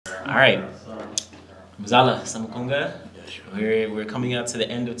All right, Muzala Samukonga. We're coming up to the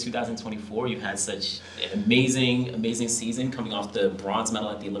end of 2024. You've had such an amazing season, coming off the bronze medal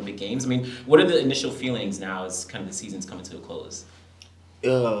at the Olympic Games. I mean, what are the initial feelings now as kind of the season's coming to a close?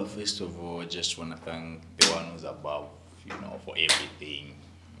 First of all, just want to thank the one who's above, for everything.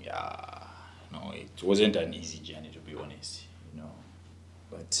 Yeah, no, it wasn't an easy journey, to be honest,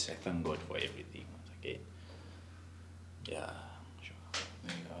 but I thank God for everything. Okay. Yeah, sure.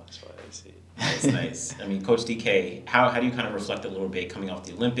 There you go. That's what I say. That's nice. I mean, Coach DK, how do you kind of reflect a little bit coming off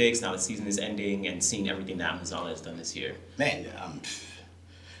the Olympics, now the season is ending, and seeing everything that Muzala has done this year? Man,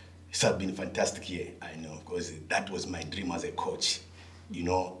 it's been a fantastic year, I know, because that was my dream as a coach.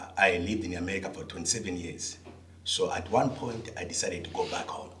 I lived in America for 27 years. So at one point, I decided to go back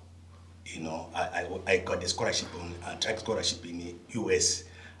home. I got a scholarship, a track scholarship in the US.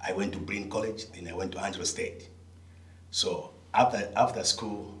 I went to Bryn College, then I went to Angelo State. So after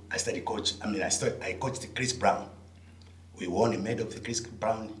school, I started coach. I coached Chris Brown. We won a medal with Chris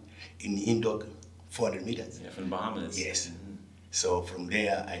Brown in indoor 400 meters. Yeah, from Bahamas. Yes. Mm-hmm. So from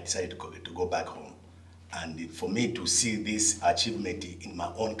there, I decided to go back home. And for me to see this achievement in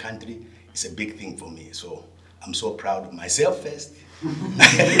my own country, it's a big thing for me. So I'm so proud of myself first.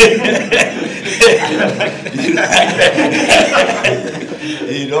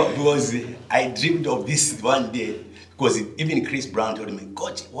 Because I dreamed of this one day. Because even Chris Brown told me,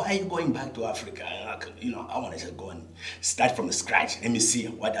 Coach, why are you going back to Africa? I want to just go and start from scratch. Let me see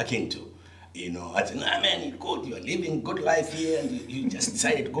what I can do. I said, nah, man, you're good. You're living good life here. And you just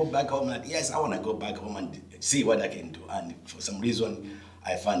decided to go back home. And yes, I want to go back home and see what I can do. And for some reason,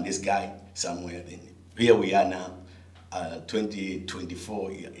 I found this guy somewhere. Then here we are now,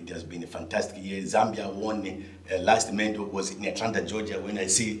 2024. It has been a fantastic year. Zambia won the last medal was in Atlanta, Georgia, when I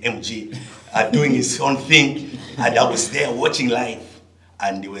see MG doing his own thing. And I was there watching live.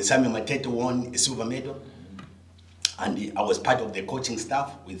 And when Samuel Matete won a silver medal, and I was part of the coaching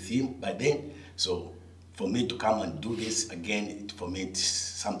staff with him by then. So for me to come and do this again, for me it's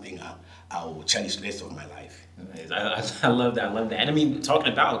something I will cherish the rest of my life. I love that. And I mean,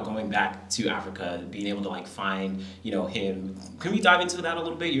 talking about going back to Africa, being able to find, him. Can we dive into that a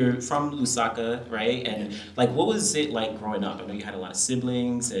little bit? You're from Lusaka, right? And what was it like growing up? I know you had a lot of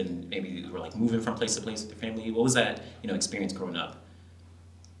siblings, and maybe you were moving from place to place with your family. What was that, experience growing up?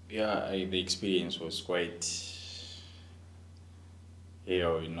 Yeah, the experience was quite,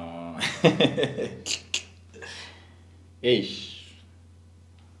 Ish.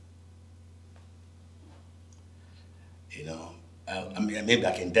 Maybe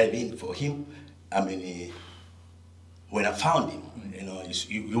I can dive in for him. When I found him,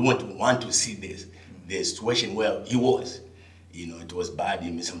 you want to see the situation where he was. It was bad.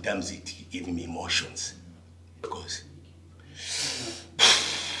 Sometimes it gave me emotions because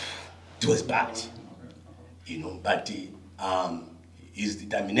it was bad. But his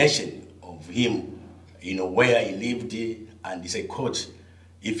determination of him, where he lived, and he said, Coach,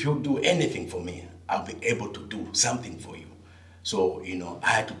 if you do anything for me, I'll be able to do something for you. So, I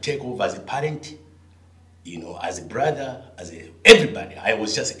had to take over as a parent, as a brother, everybody. I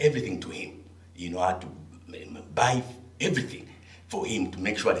was just everything to him. I had to buy everything for him to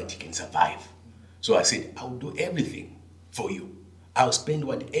make sure that he can survive. So I said, I'll do everything for you. I'll spend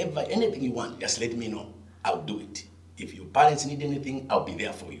anything you want, just let me know. I'll do it. If your parents need anything, I'll be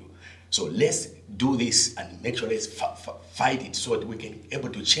there for you. So let's do this and make sure let's fight it so that we can be able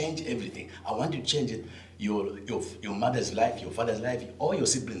to change everything. I want to change it, your mother's life, your father's life, all your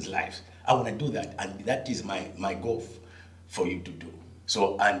siblings' lives. I want to do that, and that is my goal for you to do.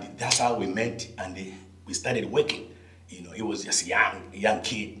 So, and that's how we met, and we started working. He was just a young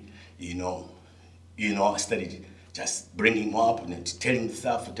kid, I started just bringing him up and telling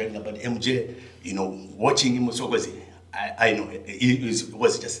about MJ, watching him. So I know it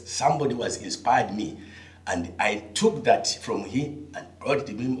was just somebody who has inspired me, and I took that from him and brought it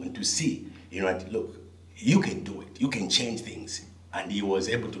to him to see, look, you can do it, you can change things, and he was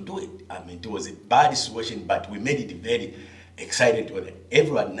able to do it. It was a bad situation, but we made it very excited.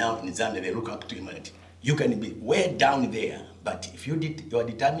 Everyone now in Zambia, they look up to him, and you can be way down there, but if you are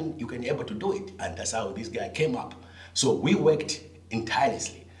determined, you can be able to do it, and that's how this guy came up. So we worked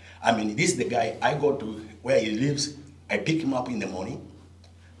tirelessly. This is the guy. I go to where he lives. I pick him up in the morning,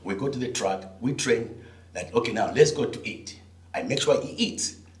 we go to the track, we train, okay, now let's go to eat. I make sure he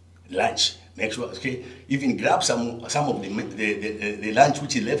eats lunch, make sure, okay, even grab some of the lunch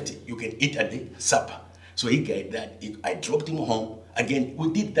which he left, you can eat at the supper. So he got that, I dropped him home. Again,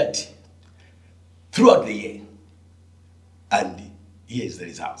 we did that throughout the year, and here's the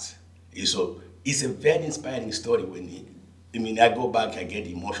results. So it's a very inspiring story when I mean, I go back, I get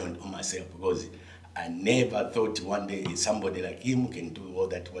emotional on myself because I never thought one day somebody like him can do all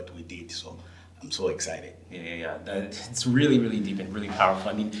that what we did. So I'm so excited. Yeah. It's really, really deep and really powerful.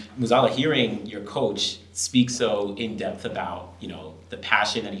 I mean, Muzala, hearing your coach speak so in depth about, you know, the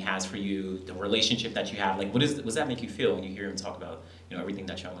passion that he has for you, the relationship that you have, like, what does that make you feel when you hear him talk about, you know, everything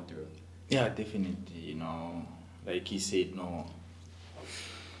that y'all went through? Yeah, definitely. You know, like he said, no.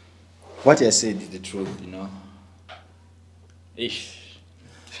 What I said is the truth. You know. Ish.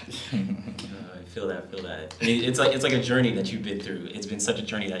 I feel that. I mean, it's like a journey that you've been through. It's been such a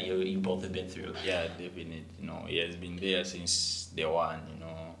journey that you both have been through. Yeah, definitely. You know, he has been there since day one. You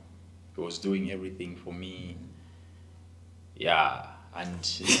know, he was doing everything for me. Yeah, and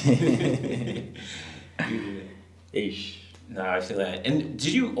ish. No, I feel that. And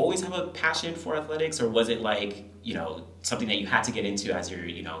did you always have a passion for athletics, or was it like, you know, something that you had to get into as you're,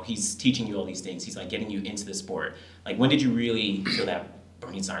 you know, he's teaching you all these things, he's like getting you into the sport? Like, when did you really feel that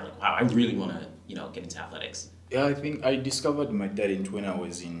burning desire, like, wow, I really want to, you know, get into athletics? Yeah, I think I discovered my talent when I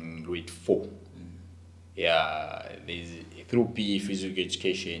was in grade 4. Yeah, through PE, physical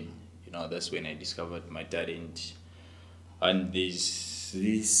education, you know, that's when I discovered my talent. And there's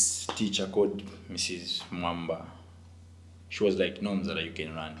this teacher called Mrs. Mwamba. She was like, no, Muzala, you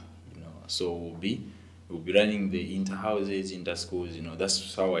can run, you know. So we'll be running the inter-houses, inter-schools, you know.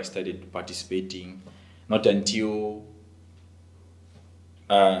 That's how I started participating. Not until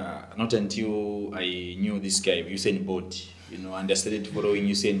I knew this guy, Usain Bolt, you know, and I started following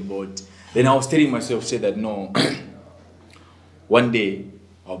Usain Bolt. Then I was telling myself, say that, no, one day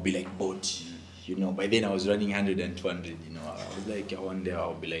I'll be like Bolt, you know. By then I was running 100 and 200, you know. I was like, one day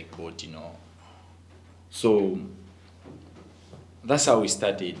I'll be like Bolt, you know. So that's how we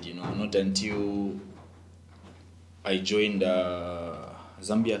started, you know. Not until I joined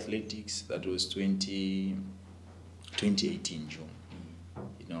Zambia Athletics. That was 2018 June.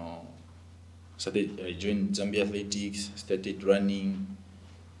 You know, I joined Zambia Athletics, started running.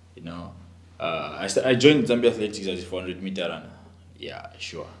 You know, I joined Zambia Athletics as a 400-meter runner. Yeah,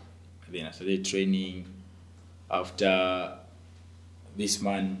 sure. Then I started training. After this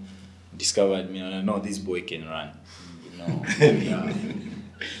man discovered me, and I know this boy can run. You know, yeah,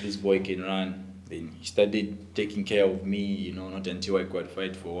 this boy can run. Then he started taking care of me, you know, not until I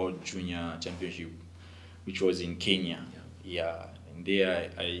qualified for World Junior Championship, which was in Kenya. Yeah. And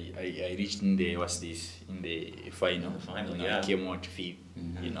there I reached in the final. Yeah. I came out 5th,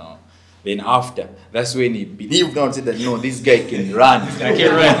 you know. Then after, that's when he believed now and said that, no, this guy can run. I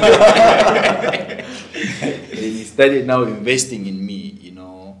can run. Then he started now investing in me, you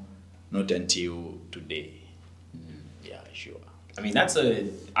know, not until today. Yeah, sure. I mean,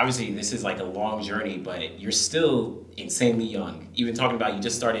 obviously this is like a long journey, but you're still insanely young. Even talking about, you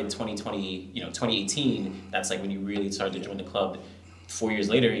just started 2020, you know, 2018, that's like when you really started to join the club. 4 years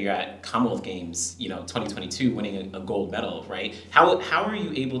later, you're at Commonwealth Games, you know, 2022, winning a gold medal, right? How are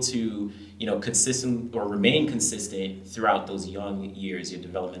you able to, you know, consistent or remain consistent throughout those young years, your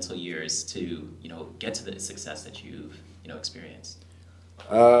developmental years, to, you know, get to the success that you've, you know, experienced?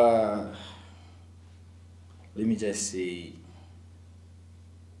 Let me just say,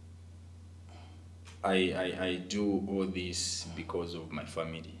 I do all this because of my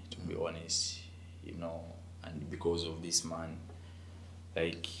family, to be honest, you know, and because of this man.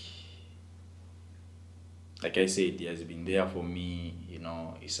 Like I said, he has been there for me, you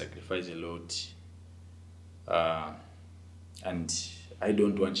know. He sacrificed a lot, and I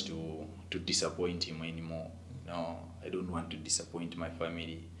don't want to disappoint him anymore. No, I don't want to disappoint my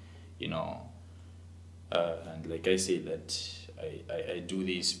family, you know. And like I said, that I do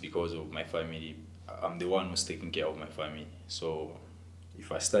this because of my family. I'm the one who's taking care of my family. So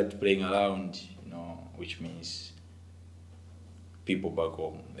if I start playing around, you know, which means people back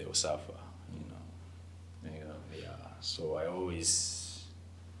home, they will suffer, you know. There you go. Yeah, so I always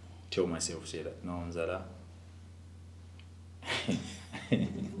tell myself, say that, no, Muzala,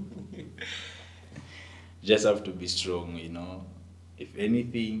 just have to be strong, you know. If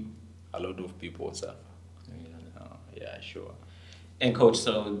anything, a lot of people suffer. Yeah, sure. And Coach,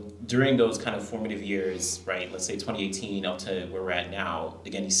 so during those kind of formative years, right, let's say 2018 up to where we're at now,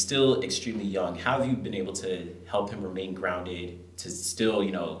 again, he's still extremely young. How have you been able to help him remain grounded, to still,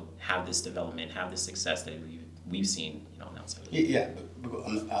 you know, have this development, have this success that we've seen, you know, on the outside? Yeah,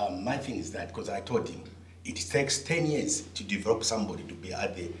 my thing is that, because I told him, it takes 10 years to develop somebody to be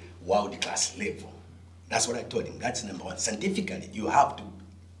at the world-class level. That's what I told him. That's number one. Scientifically, you have to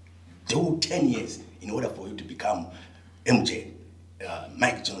do 10 years in order for you to become MJ.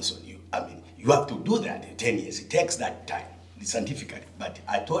 Mike Johnson, you have to do that in 10 years. It takes that time, scientifically. But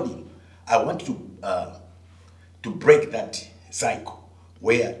I told him, I want to to break that cycle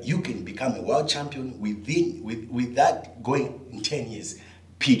where you can become a world champion with that going in 10 years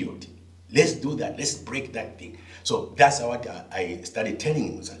period. Let's do that. Let's break that thing. So that's what I started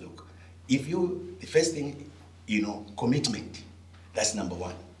telling him. Look, the first thing, commitment. That's number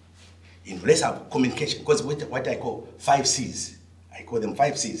one. Let's have communication, because what I call 5 C's. I call them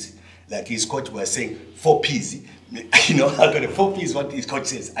 5 C's. Like his coach was saying, 4 P's. I got the 4 P's, what his coach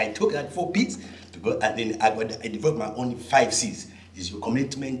says. I took that 4 P's to go, and then I developed my own 5 C's. Is your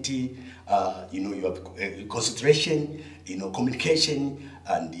commitment, your concentration, communication,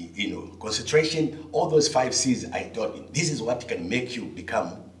 and concentration. All those 5 C's, I thought this is what can make you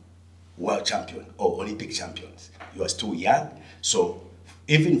become world champion or Olympic champions. You are still young, so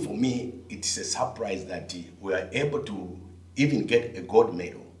even for me, it's a surprise that we are able to even get a gold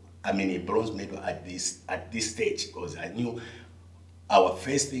medal. A bronze medal at this stage, because I knew our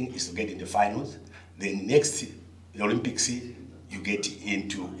first thing is to get in the finals. Then next Olympics, you get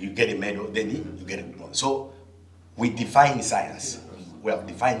a medal. Then you get a bronze. So we define science. We have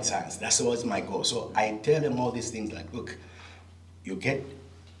defined science. That was my goal. So I tell them all these things like, look, you get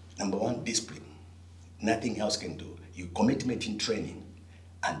number one, discipline. Nothing else can do. You commitment in training,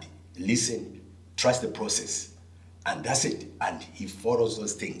 and listen, trust the process. And that's it. And he follows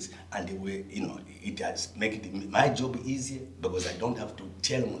those things. And it has made my job easier, because I don't have to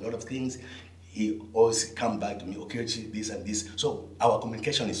tell him a lot of things. He always come back to me, okay, this and this. So our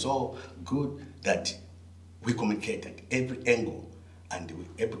communication is so good that we communicate at every angle, and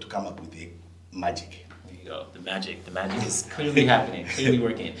we're able to come up with the magic. There you go. The magic is clearly happening, clearly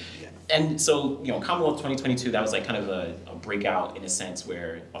working. Yeah. And so, Commonwealth 2022, that was like kind of a breakout in a sense,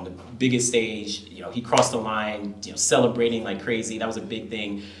 where on the biggest stage, he crossed the line, celebrating like crazy. That was a big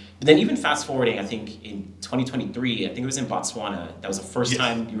thing. But then even fast forwarding, I think in 2023, I think it was in Botswana, that was the first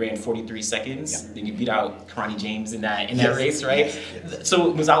time you ran 43 seconds. Yeah. Then you beat out Karani James in that race, right? Yes.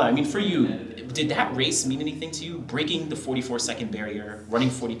 So Muzala, for you, did that race mean anything to you? Breaking the 44-second barrier, running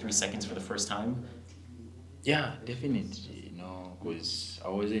 43 seconds for the first time? Yeah, definitely. Because I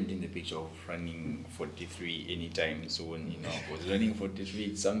wasn't in the picture of running 43 anytime soon, because running 43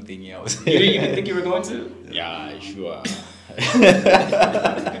 is something else. You didn't think you were going to? Yeah, sure.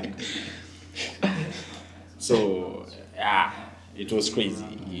 So, yeah, it was crazy,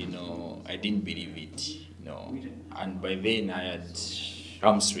 I didn't believe it, and by then I had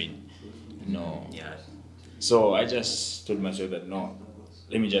hamstring, Yeah. So I just told myself that, no,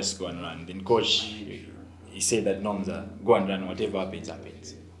 let me just go and run. Then coach, he said that, no, go and run, whatever happens,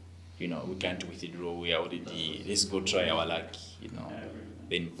 happens. We can't withdraw, we are already, let's go try our luck,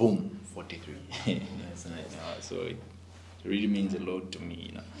 Then boom, 43. That's nice. So it really means a lot to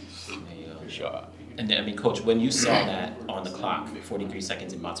me, There you go. Sure. And then, Coach, when you saw that on the clock, 43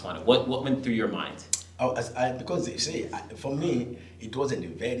 seconds in Botswana, what went through your mind? Because you see, for me, it wasn't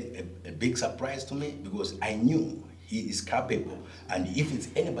a big surprise to me, because I knew he is capable, and if it's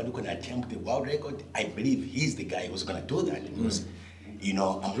anybody who can attempt the world record, I believe he's the guy who's going to do that. Because,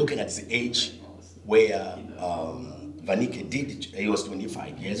 I'm looking at the age where Vanike did it. He was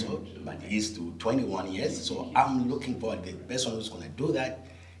 25 years old, but he's to 21 years. So I'm looking for the person who's going to do that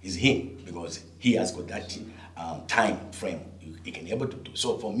is him, because he has got that time frame he can able to do.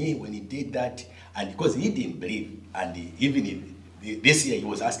 So for me, when he did that, and because he didn't believe, and this year he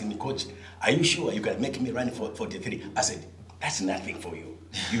was asking me, Coach, are you sure you can make me run for 43? I said, that's nothing for you.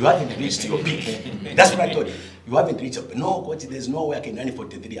 You haven't reached your peak. That's what I told you. You haven't reached your peak. No, Coach, there's no way I can run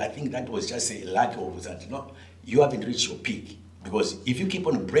 43. I think that was just a lack of that. No, you haven't reached your peak. Because if you keep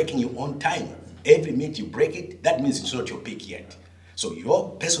on breaking your own time, every minute you break it, that means it's not your peak yet. So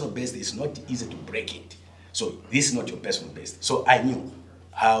your personal best is not easy to break it. So this is not your personal best. So I knew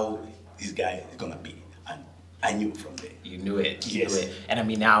how this guy is going to be. And I knew from there. You knew it. Yes. Knew it.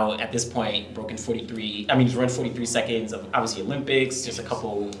 And now at this point, broken 43, he's run 43 seconds of obviously Olympics just a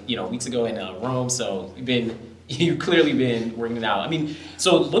couple, weeks ago in Rome. So you've clearly been working it out.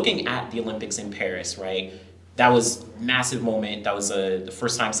 So looking at the Olympics in Paris, right? That was a massive moment. That was the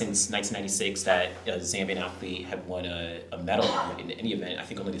first time since 1996 that a Zambian athlete had won a medal in any event. I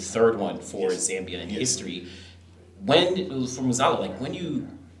think only the third one for Zambia in history. When, for Muzala, when you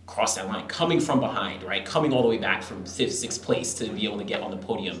cross that line, coming from behind, right, coming all the way back from 5th, 6th place to be able to get on the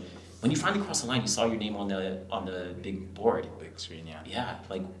podium, when you finally crossed the line, you saw your name on the big board. Big screen, yeah. Yeah,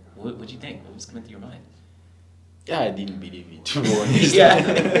 what did you think? What was coming through your mind? Yeah, I didn't believe it, to be honest. Yeah.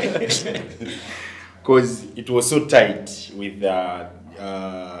 Because it was so tight with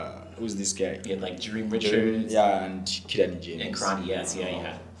who's this guy? You had Dream Richards. Yeah, and Kirani James. And Karani, yes,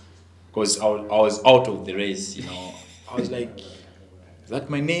 yeah. Because I was out of the race, I was like, is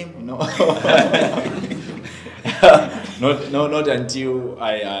that my name? not until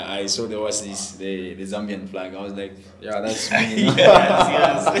I saw there was the Zambian flag. I was like, yeah, that's me.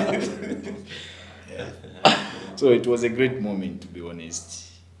 Yes. So it was a great moment, to be honest.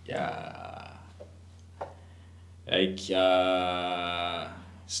 Yeah, like it's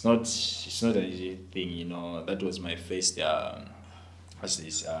not an easy thing, you know. That was my first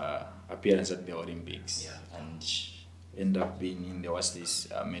appearance at the Olympics, and end up being in there was this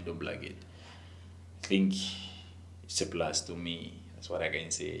medal blanket. I think it's a plus to me. That's what I can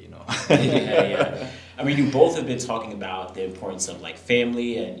say, you know. Yeah. I mean, you both have been talking about the importance of like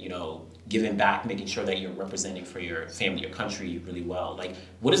family and, you know, giving back, making sure that you're representing for your family, your country really well. Like,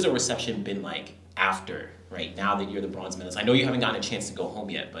 what has the reception been like after, right, now that you're the bronze medalist? I know you haven't gotten a chance to go home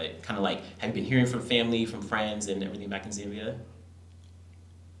yet, but kind of like, have you been hearing from family, from friends and everything back in Zambia?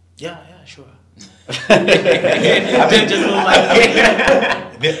 Yeah, sure.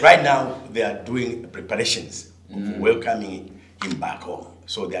 Right now, they are doing preparations of welcoming him back home.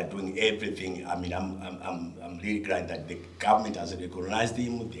 So they are doing everything. I mean, I'm really glad that the government has recognized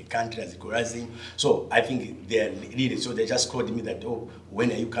him, the country has recognized him. So I think they are really, so they just called me that, oh,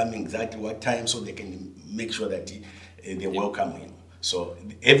 when are you coming, exactly what time, so they can make sure that they welcome him. So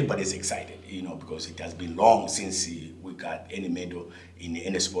everybody's excited, you know, because it has been long since we got any medal in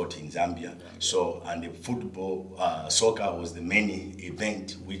any sport in Zambia. So, and the football, soccer was the main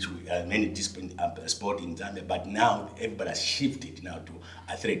event, which we main discipline sport in Zambia. But now everybody has shifted now to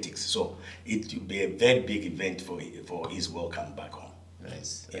athletics. So it will be a very big event for his welcome back home.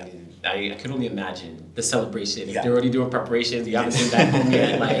 Nice. Yeah. I mean, I can only imagine the celebration. If they're already doing preparations, you haven't been back home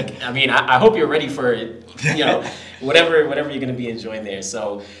yet. Like, I mean, I hope you're ready for it. You know, whatever you're going to be enjoying there.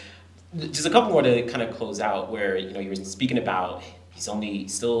 So, just a couple more to kind of close out. Where, you know, you were speaking about he's only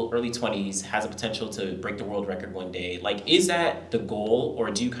still early 20s, has a potential to break the world record one day. Like, is that the goal,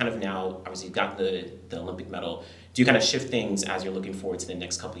 or do you kind of now, obviously you've got the Olympic medal, do you kind of shift things as you're looking forward to the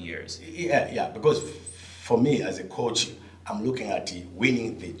next couple of years? Yeah, because for me as a coach, I'm looking at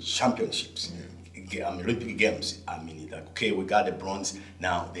winning the championships, Olympic Games. I mean, like, okay, we got the bronze.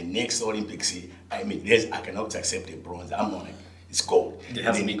 Now, the next Olympics, I mean, I cannot accept the bronze. I'm on it. It's gold. It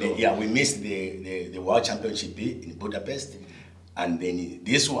has to be gold. Yeah, we missed the World Championship in Budapest. And then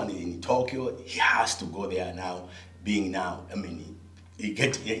this one in Tokyo, he has to go there now, I mean,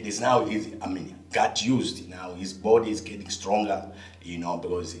 got used now. His body is getting stronger, you know,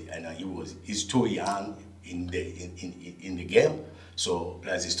 because he's too young in the game. So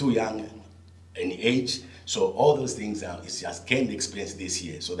plus he's too young in age. So all those things now, it's just gained experience this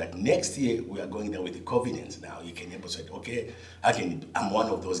year. So that next year we are going there with the confidence now. You can able to say, okay, I'm one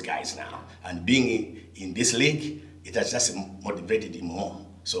of those guys now. And being in this league, it has just motivated him more.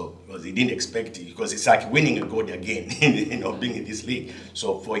 So because he didn't expect it, because it's like winning a gold again, you know, being in this league.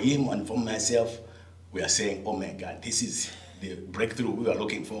 So for him and for myself, we are saying, oh my God, this is the breakthrough we are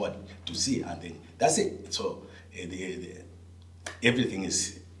looking forward to see, and then that's it. So everything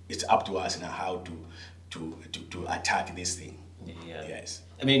it's up to us now how to attack this thing. Yeah. Yes.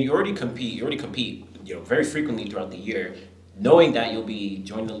 I mean, you already compete, you know, very frequently throughout the year. Knowing that you'll be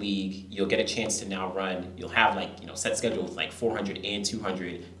joining the league, you'll get a chance to now run. You'll have, like, you know, set schedule with like 400 and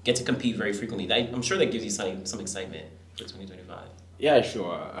 200. Get to compete very frequently. I'm sure that gives you some excitement for 2025. Yeah,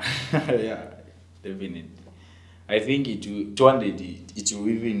 sure. Yeah, definitely. I think it will 200. It will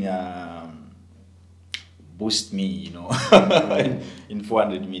even boost me, you know, in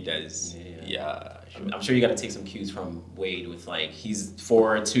 400 meters. Yeah. I'm sure you got to take some cues from Wade with, like, he's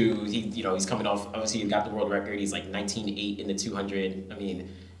 4.2. He's coming off. Obviously, he got the world record. He's like 19.8 in the 200. I mean,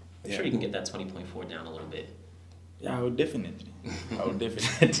 I'm sure you can get that 20.4 down a little bit. Yeah, I would definitely.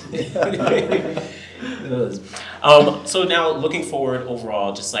 So now, looking forward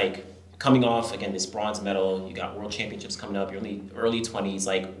overall, just like coming off again this bronze medal, you got world championships coming up. You're only early 20s.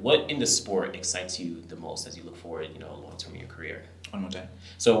 Like, what in the sport excites you the most as you look forward, you know, long term in your career? One more time.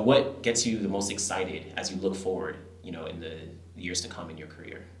 So what gets you the most excited as you look forward, you know, in the years to come in your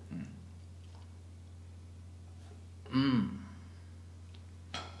career?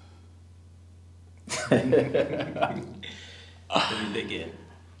 Let me dig in.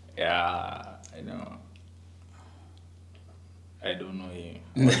 Yeah, I know. I don't know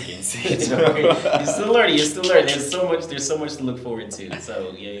what I can say. You're still learning. There's so much to look forward to.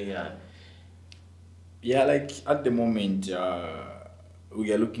 So yeah. Yeah, like at the moment,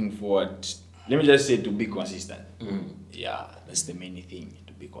 we are looking forward. Let me just say to be consistent. Yeah, that's the main thing,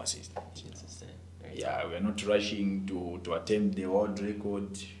 to be consistent. Yeah, we are not rushing to attempt the world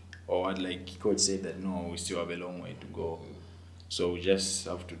record, or like coach said that no, we still have a long way to go. So we just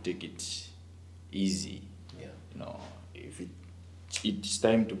have to take it easy. Yeah. You know, if it's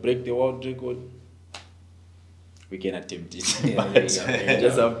time to break the world record, we can attempt it. Yeah, But there you go, there you we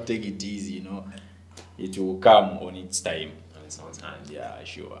just go. have to take it easy, you know. It will come on its time. On its own time. Yeah,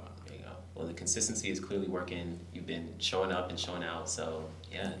 sure. There you go. Well, the consistency is clearly working. You've been showing up and showing out. So,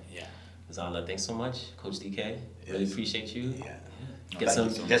 yeah. Yeah. Muzala, thanks so much, Coach DK. Really Yes. appreciate you. Yeah. Get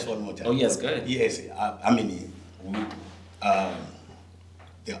Thank some. you. Just one more time. Oh, yes, good. Yes, I mean,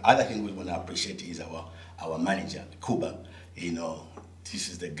 the other thing we want to appreciate is our manager, Kuba. You know, this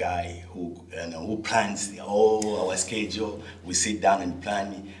is the guy who plans all our schedule. We sit down and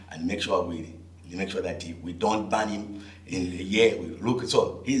plan and make sure that we don't ban him in a year. We look,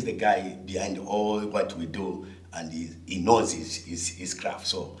 so he's the guy behind all what we do, and he knows his craft.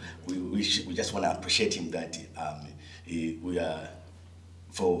 So we just want to appreciate him that we are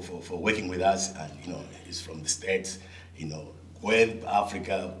for working with us, and he's from the States. Where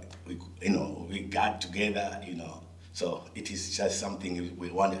Africa, we got together. So it is just something we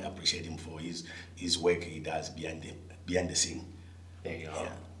want to appreciate him for his work he does behind the scene. There you go.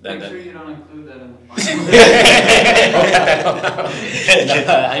 Yeah. Make sure you don't include that in the final.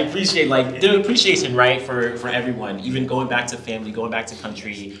 I appreciate the appreciation, right, for everyone, even going back to family, going back to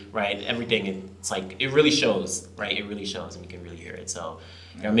country, right, everything. It's like, it really shows, right? It really shows, and you can really hear it. So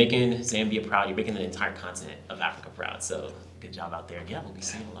you're making Zambia proud. You're making the entire continent of Africa proud. So good job out there. Yeah, we'll be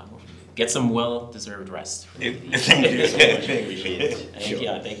seeing a lot more from you. Get some well-deserved rest. Thank you so much. Thank you. Thank you.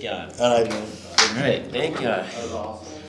 All right, man. All right, thank you. That was awesome.